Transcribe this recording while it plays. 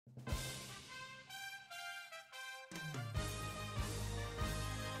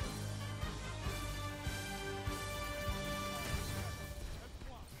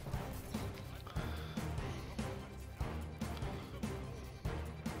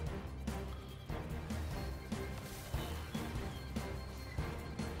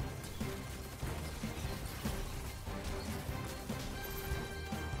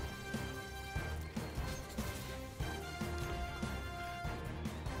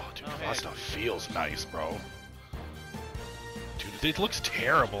That stuff feels nice, bro. Dude, it looks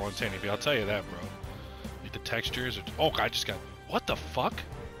terrible on 1080p, I'll tell you that, bro. Like the textures are... Oh, I just got... What the fuck?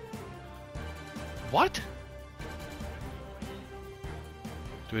 What?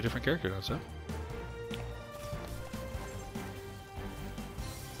 Do a different character, that's it.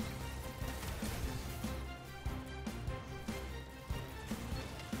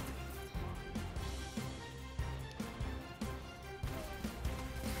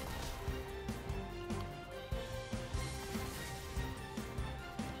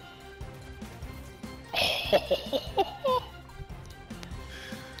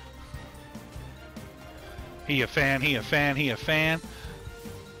 He a fan, he a fan, he a fan.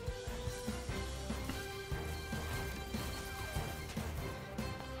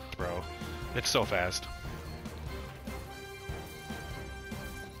 Bro, it's so fast.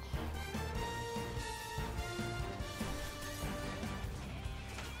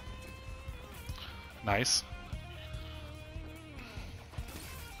 Nice.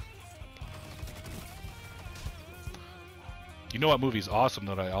 You know what movie's awesome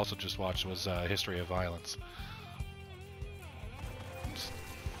that I also just watched was History of Violence.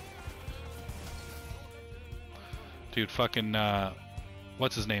 Dude, fucking,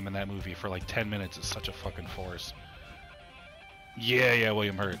 what's his name in that movie for like 10 minutes is such a fucking force. Yeah,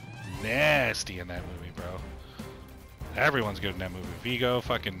 William Hurt. Nasty in that movie, bro. Everyone's good in that movie. Vigo,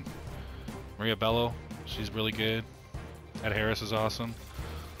 fucking Maria Bello, she's really good. Ed Harris is awesome.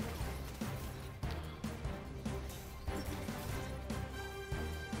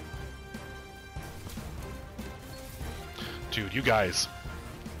 Dude, you guys.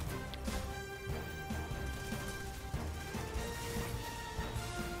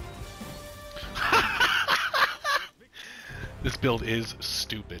 This build is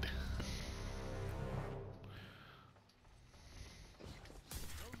stupid.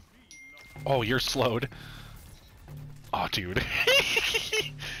 Oh, you're slowed. Oh, dude. You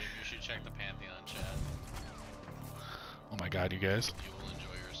should check the Pantheon chat. Oh my god, you guys. You will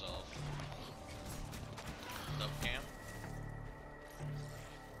enjoy yourself. What's up, Cam?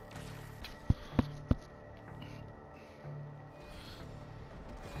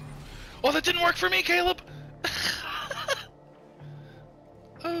 Oh, that didn't work for me, Caleb!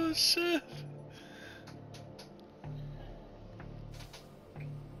 Oh, shit.